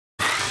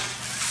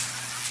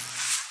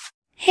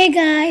Hey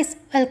guys,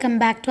 welcome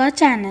back to our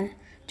channel.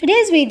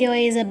 Today's video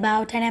is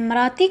about an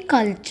Emirati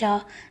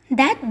culture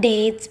that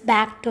dates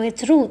back to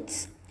its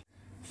roots.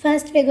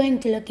 First, we're going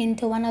to look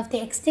into one of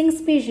the extinct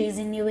species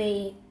in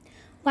UAE,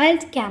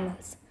 wild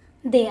camels.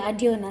 They are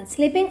diurnal,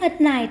 sleeping at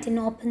night in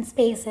open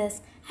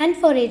spaces and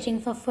foraging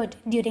for food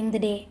during the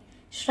day.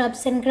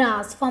 Shrubs and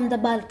grass form the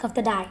bulk of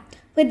the diet,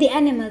 with the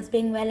animals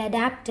being well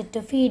adapted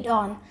to feed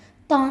on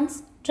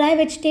thorns, dry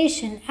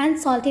vegetation, and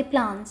salty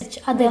plants which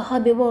other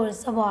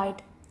herbivores avoid.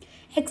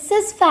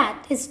 Excess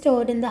fat is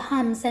stored in the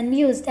humps and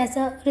used as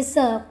a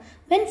reserve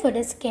when food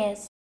is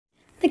scarce.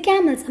 The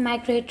camels are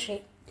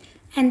migratory,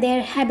 and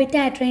their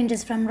habitat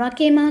ranges from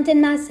rocky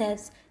mountain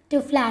massifs to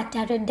flat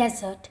arid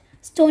desert,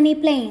 stony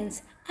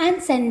plains,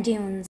 and sand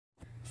dunes.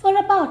 For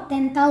about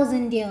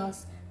 10,000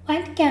 years,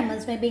 wild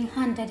camels were being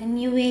hunted in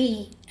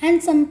UAE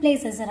and some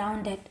places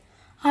around it.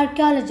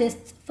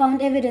 Archaeologists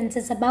found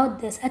evidences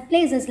about this at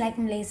places like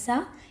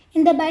Malaysia,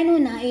 in the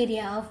Bainuna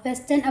area of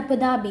western Abu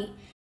Dhabi,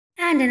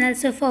 and in Al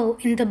Sufo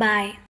in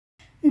Dubai.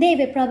 They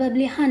were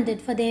probably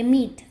hunted for their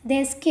meat,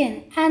 their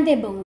skin, and their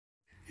bones.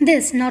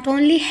 This not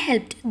only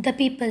helped the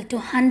people to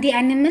hunt the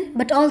animal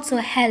but also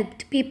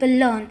helped people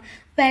learn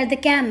where the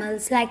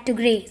camels liked to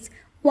graze,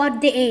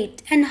 what they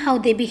ate, and how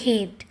they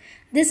behaved.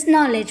 This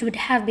knowledge would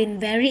have been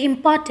very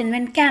important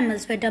when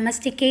camels were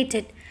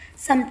domesticated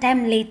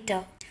sometime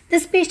later. The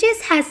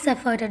species has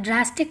suffered a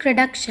drastic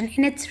reduction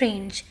in its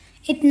range.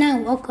 It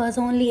now occurs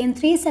only in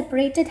 3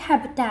 separated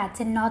habitats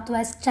in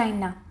northwest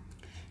China: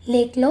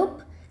 Lake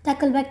Lobe,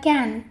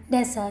 Taklamakan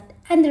Desert,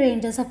 and the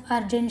ranges of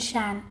Arjun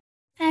Shan,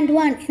 and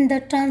one in the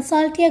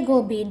Transaltia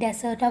Gobi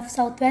Desert of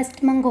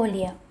southwest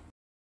Mongolia.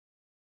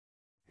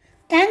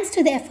 Thanks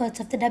to the efforts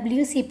of the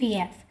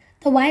WCPF,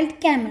 the wild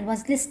camel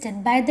was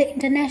listed by the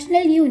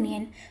International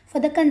Union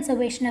for the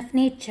Conservation of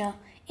Nature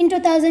in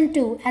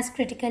 2002 as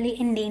critically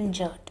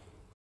endangered.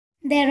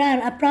 There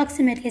are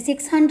approximately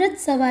 600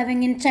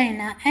 surviving in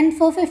China and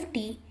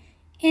 450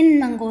 in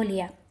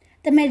Mongolia.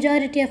 The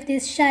majority of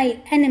these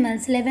shy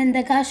animals live in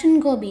the Gashan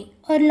Gobi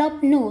or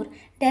Lop Nur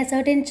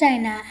desert in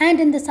China and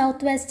in the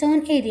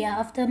southwestern area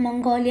of the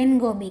Mongolian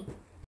Gobi.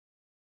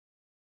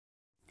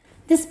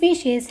 The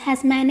species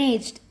has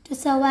managed to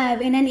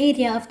survive in an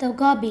area of the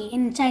Gobi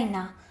in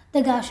China,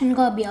 the Gashan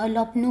Gobi or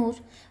Lop Nur,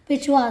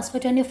 which was for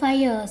 25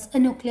 years a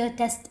nuclear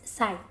test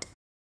site.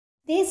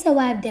 They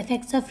survived the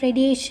effects of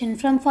radiation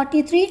from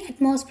 43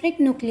 atmospheric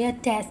nuclear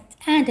tests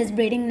and is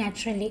breeding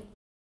naturally.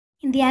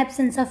 In the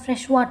absence of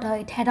fresh water,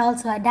 it had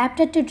also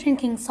adapted to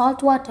drinking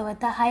salt water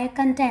with a higher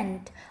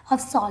content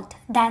of salt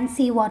than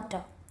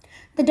seawater.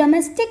 The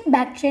domestic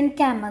Bactrian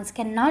camels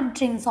cannot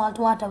drink salt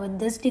water with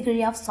this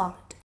degree of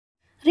salt.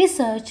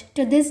 Research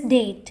to this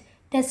date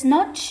does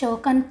not show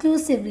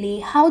conclusively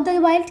how the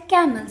wild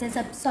camels is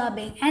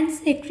absorbing and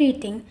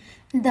secreting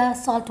the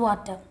salt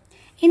water.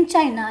 In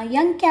China,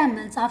 young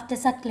camels after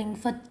suckling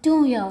for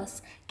 2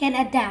 years can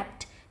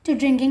adapt to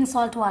drinking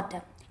salt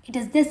water. It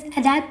is this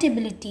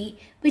adaptability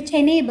which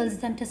enables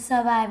them to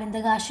survive in the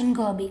Gashan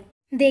Gobi.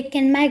 They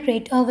can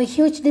migrate over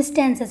huge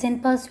distances in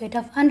pursuit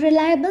of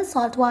unreliable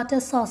saltwater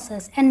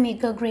sources and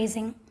meager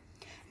grazing.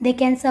 They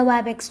can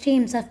survive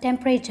extremes of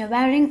temperature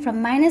varying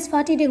from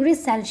 -40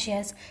 degrees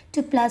Celsius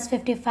to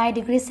 +55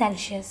 degrees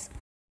Celsius.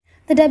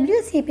 The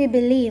WCP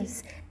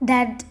believes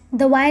that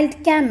the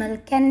wild camel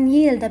can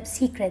yield up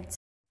secrets,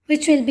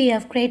 which will be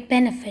of great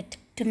benefit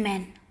to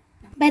men.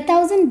 By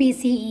 1000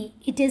 BCE,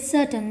 it is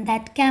certain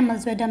that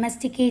camels were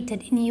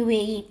domesticated in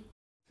UAE.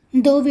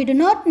 Though we do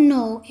not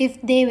know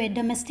if they were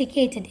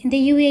domesticated in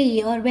the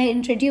UAE or were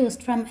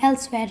introduced from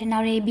elsewhere in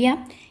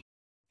Arabia,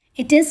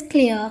 it is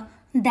clear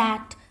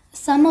that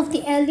some of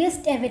the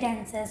earliest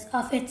evidences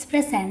of its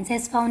presence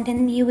is found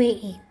in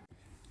UAE.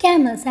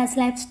 Camels as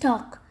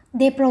livestock,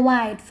 they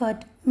provide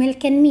food,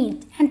 milk and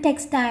meat, and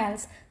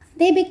textiles.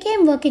 They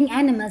became working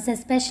animals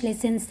especially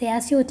since they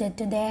are suited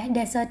to their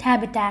desert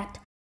habitat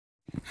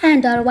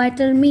and are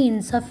vital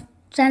means of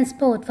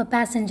transport for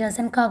passengers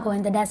and cargo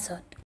in the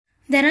desert.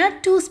 There are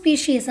 2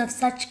 species of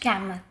such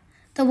camel,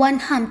 the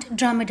one-humped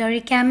dromedary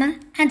camel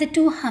and the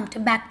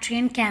two-humped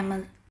Bactrian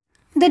camel.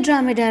 The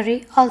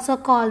dromedary, also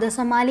called the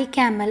Somali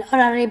camel or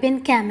Arabian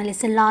camel,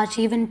 is a large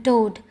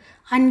even-toed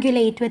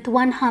ungulate with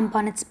one hump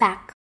on its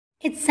back.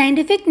 Its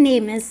scientific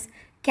name is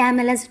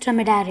Camelus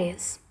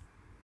dromedarius.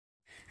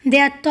 They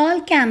are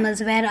tall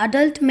camels where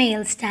adult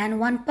males stand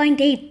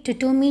 1.8 to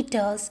 2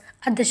 meters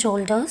at the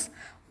shoulders,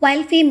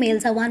 while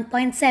females are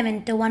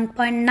 1.7 to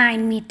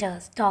 1.9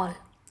 meters tall.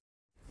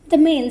 The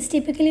males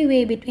typically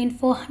weigh between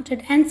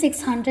 400 and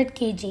 600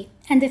 kg,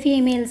 and the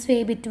females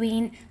weigh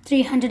between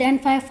 300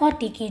 and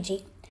 540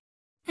 kg.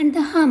 And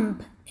the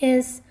hump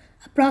is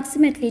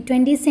approximately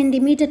 20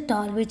 cm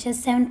tall, which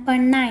is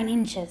 7.9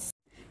 inches.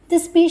 The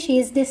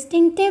species'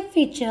 distinctive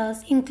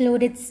features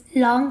include its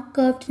long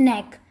curved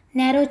neck,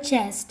 narrow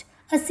chest,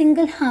 a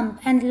single hump,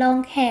 and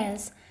long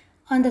hairs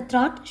on the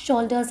throat,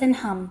 shoulders, and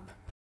hump.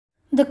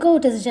 The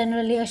coat is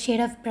generally a shade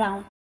of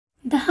brown.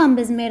 The hump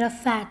is made of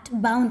fat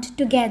bound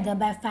together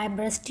by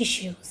fibrous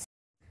tissues.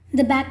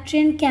 The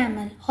Bactrian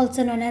camel,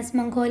 also known as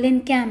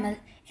Mongolian camel,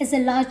 is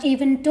a large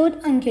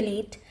even-toed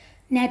ungulate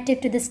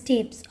native to the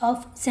steppes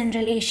of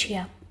Central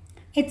Asia.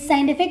 Its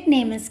scientific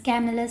name is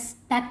CAMELS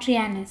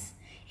bactrianus.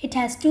 It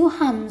has two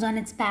humps on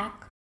its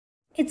back.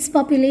 Its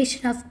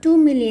population of 2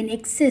 million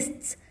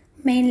exists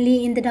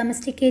mainly in the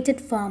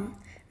domesticated form.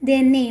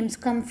 Their names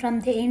come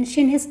from the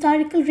ancient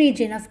historical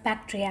region of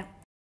Bactria.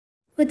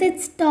 With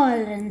its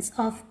tolerance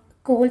of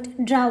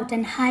cold, drought,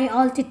 and high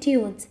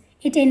altitudes,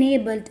 it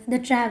enabled the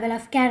travel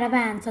of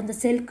caravans on the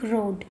Silk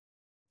Road.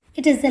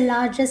 It is the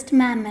largest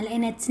mammal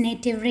in its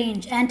native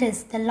range and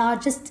is the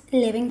largest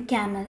living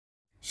camel.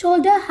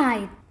 Shoulder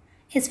height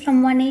is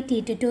from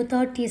 180 to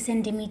 230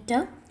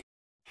 cm.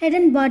 Head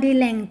and body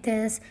length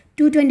is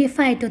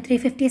 225 to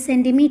 350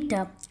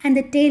 cm and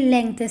the tail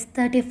length is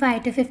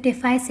 35 to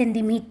 55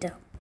 cm.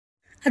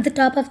 At the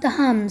top of the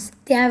humps,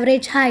 the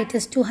average height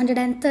is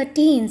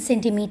 213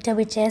 cm,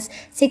 which is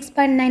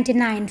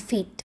 6.99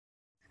 feet.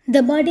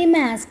 The body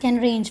mass can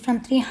range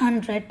from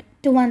 300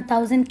 to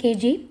 1000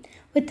 kg,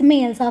 with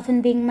males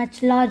often being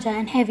much larger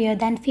and heavier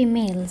than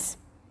females.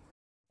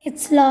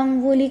 Its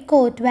long woolly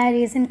coat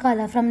varies in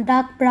color from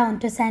dark brown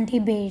to sandy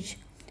beige.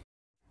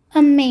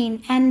 A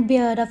mane and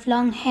beard of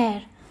long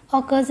hair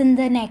occurs in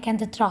the neck and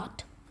the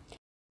throat.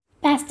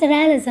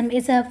 Pastoralism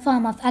is a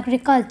form of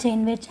agriculture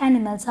in which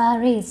animals are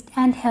raised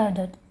and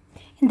herded.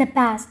 In the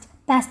past,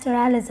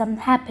 pastoralism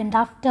happened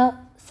after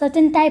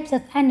certain types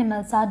of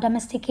animals are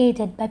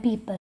domesticated by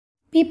people.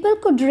 People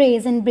could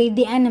raise and breed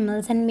the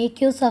animals and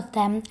make use of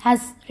them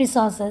as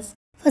resources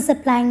for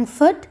supplying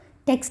food,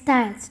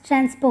 textiles,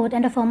 transport,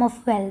 and a form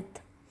of wealth.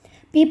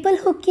 People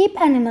who keep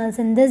animals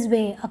in this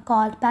way are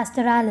called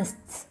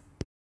pastoralists.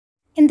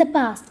 In the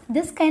past,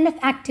 this kind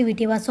of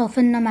activity was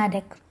often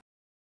nomadic.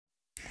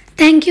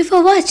 Thank you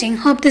for watching.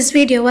 Hope this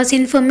video was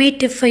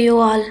informative for you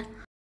all.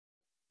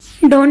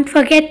 Don't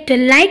forget to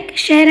like,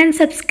 share and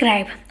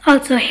subscribe.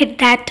 Also hit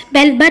that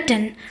bell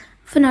button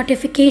for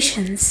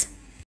notifications.